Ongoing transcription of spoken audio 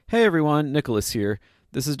Hey everyone, Nicholas here.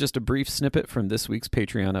 This is just a brief snippet from this week's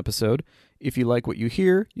Patreon episode. If you like what you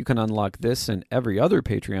hear, you can unlock this and every other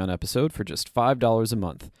Patreon episode for just $5 a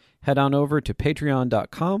month. Head on over to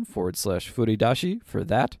patreon.com/furidashi for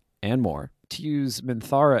that and more. To use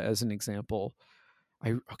Minthara as an example,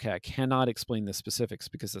 I cannot explain the specifics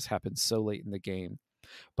because this happens so late in the game,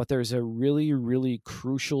 but there's a really, really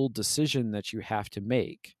crucial decision that you have to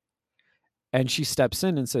make. And she steps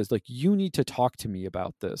in and says, like, you need to talk to me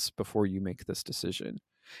about this before you make this decision.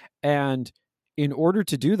 And in order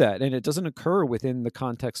to do that, and it doesn't occur within the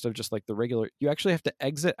context of just like the regular, you actually have to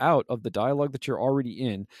exit out of the dialogue that you're already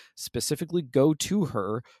in, specifically go to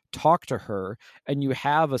her, talk to her, and you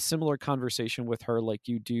have a similar conversation with her like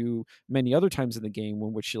you do many other times in the game,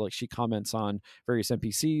 in which she comments on various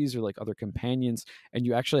NPCs or like other companions, and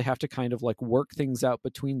you actually have to kind of like work things out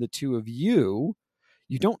between the two of you.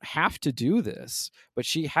 You don't have to do this, but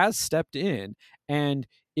she has stepped in. And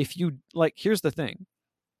if you like, here's the thing,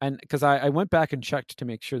 and because I went back and checked to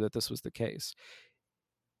make sure that this was the case.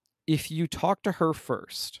 If you talk to her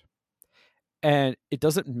first, and it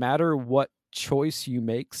doesn't matter what choice you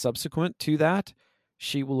make subsequent to that,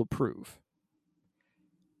 she will approve.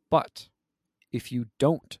 But if you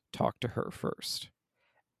don't talk to her first,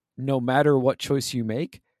 no matter what choice you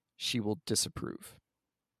make, she will disapprove.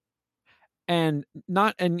 And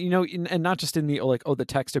not just in the like, oh, the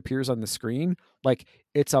text appears on the screen, like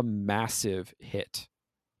it's a massive hit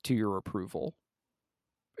to your approval.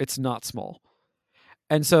 It's not small.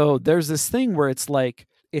 And so there's this thing where it's like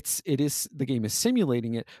it is the game is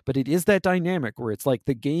simulating it, but it is that dynamic where it's like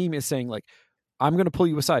the game is saying like, I'm going to pull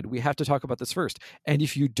you aside. We have to talk about this first. And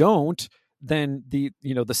if you don't, then the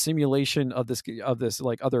simulation of this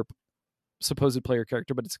like other supposed player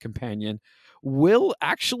character, but it's a companion, will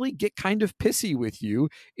actually get kind of pissy with you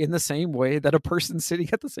in the same way that a person sitting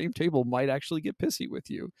at the same table might actually get pissy with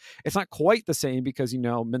you. It's not quite the same because,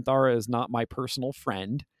 Minthara is not my personal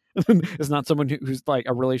friend. It's not someone who's like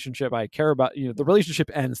a relationship I care about. The relationship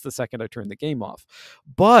ends the second I turn the game off.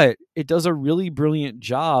 But it does a really brilliant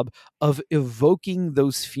job of evoking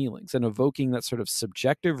those feelings and evoking that sort of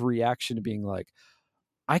subjective reaction to being like,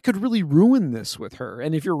 I could really ruin this with her.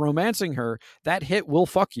 And if you're romancing her, that hit will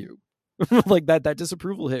fuck you. Like that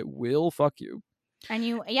disapproval hit will fuck you.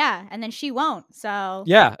 And then she won't. So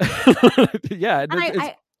yeah. Yeah.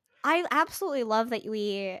 And I absolutely love that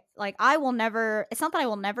I will never, it's not that I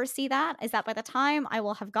will never see that, is that by the time I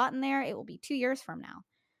will have gotten there, it will be 2 years from now,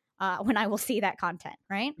 when I will see that content,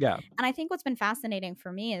 right? Yeah. And I think what's been fascinating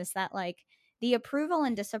for me is that like the approval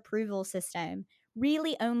and disapproval system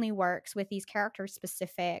really only works with these character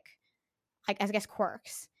specific, I guess,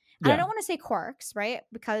 quirks. And Yeah. I don't want to say quirks, right?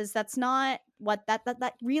 Because that's not what that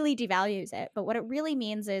really devalues it. But what it really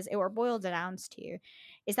means is, or boils it down to,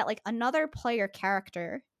 is that like another player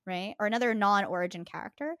character, right, or another non-origin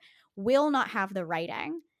character will not have the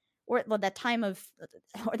writing or the time of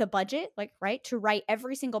or the budget, like, right, to write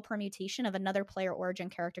every single permutation of another player origin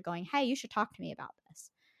character going, hey, you should talk to me about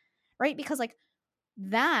this, right? Because like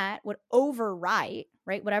that would overwrite,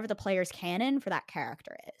 right, whatever the player's canon for that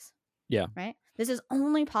character is. Yeah. Right? This is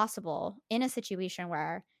only possible in a situation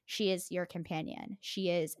where she is your companion.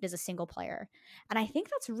 It is a single player. And I think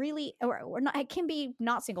that's really, or not, it can be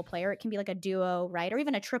not single player. It can be like a duo, right? Or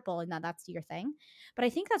even a triple, and that's your thing. But I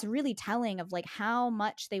think that's really telling of like how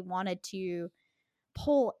much they wanted to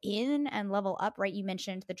pull in and level up, right? You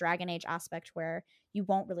mentioned the Dragon Age aspect where you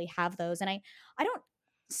won't really have those. And I don't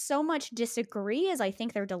so much disagree, as I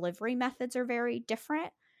think their delivery methods are very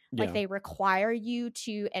different. Like they require you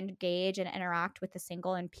to engage and interact with a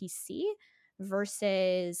single NPC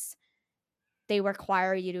versus they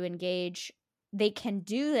require you to engage. They can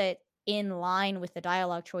do it in line with the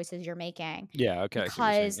dialogue choices you're making. Yeah. Okay.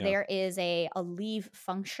 Because Yeah. there is a leave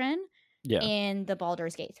function Yeah. in the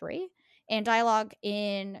Baldur's Gate 3 and dialogue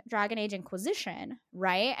in Dragon Age Inquisition,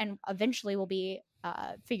 right? And eventually we'll be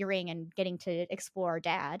figuring and getting to explore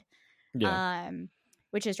Dad,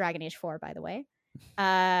 which is Dragon Age 4, by the way.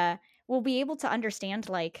 We'll be able to understand,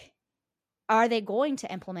 like, are they going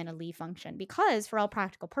to implement a leave function? Because for all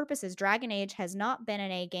practical purposes, Dragon Age has not been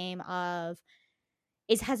in a game of,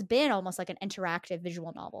 it has been almost like an interactive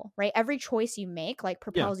visual novel, right? Every choice you make like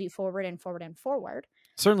propels you forward and forward and forward.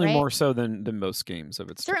 Certainly right? more so than most games of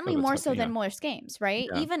its Certainly more so than most games, right?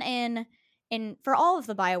 Yeah. Even in for all of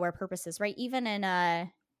the BioWare purposes, right? Even in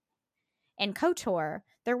KOTOR,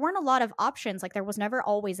 there weren't a lot of options. Like there was never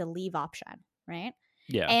always a leave option, right?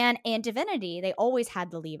 Yeah. And in Divinity, they always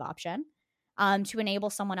had the leave option to enable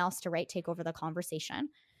someone else to take over the conversation.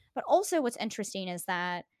 But also what's interesting is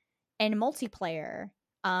that in multiplayer,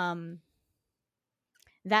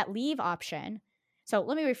 that leave option, So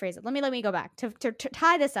let me rephrase it. Let me go back to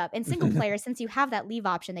tie this up. In single player, since you have that leave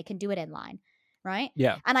option, they can do it in line, right?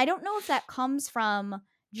 Yeah. And I don't know if that comes from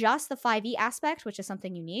just the 5e aspect, which is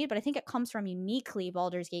something you need, but I think it comes from uniquely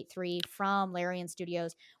Baldur's Gate 3 from Larian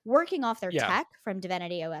Studios working off their Yeah. tech from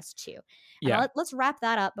Divinity OS 2. And Yeah. let's wrap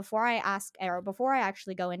that up before I ask, or before I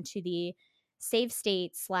actually go into the save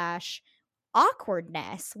state slash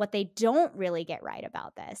awkwardness. What they don't really get right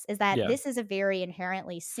about this is that Yeah. this is a very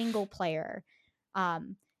inherently single player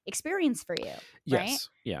experience for you, right? Yes.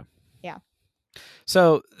 Yeah. Yeah.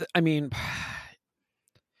 So, I mean,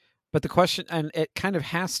 but the question, and it kind of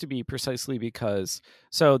has to be precisely because,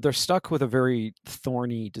 so they're stuck with a very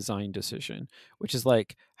thorny design decision, which is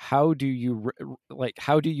like, how do you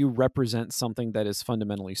how do you represent something that is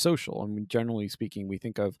fundamentally social? I mean, generally speaking, we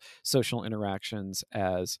think of social interactions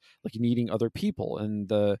as like needing other people and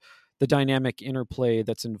the dynamic interplay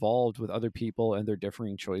that's involved with other people and their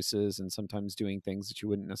differing choices and sometimes doing things that you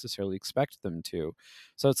wouldn't necessarily expect them to.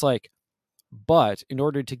 So it's like, but in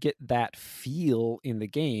order to get that feel in the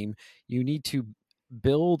game, you need to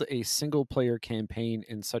build a single player campaign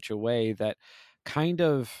in such a way that kind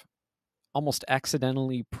of almost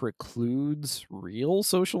accidentally precludes real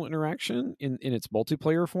social interaction in its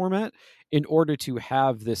multiplayer format in order to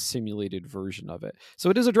have this simulated version of it. So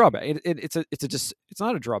it is a drawback. It's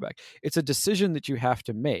not a drawback. It's a decision that you have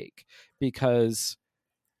to make because,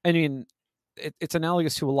 I mean, it's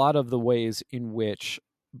analogous to a lot of the ways in which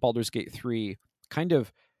Baldur's Gate 3 kind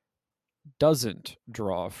of doesn't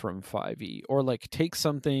draw from 5e or like takes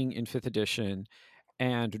something in 5th edition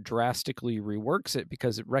and drastically reworks it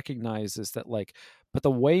because it recognizes that, like, but the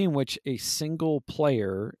way in which a single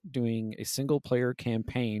player doing a single player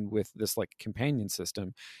campaign with this like companion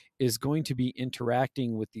system is going to be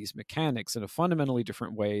interacting with these mechanics in a fundamentally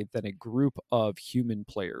different way than a group of human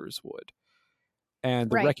players would. And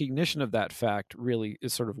the Right. recognition of that fact really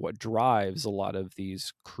is sort of what drives a lot of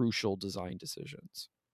these crucial design decisions.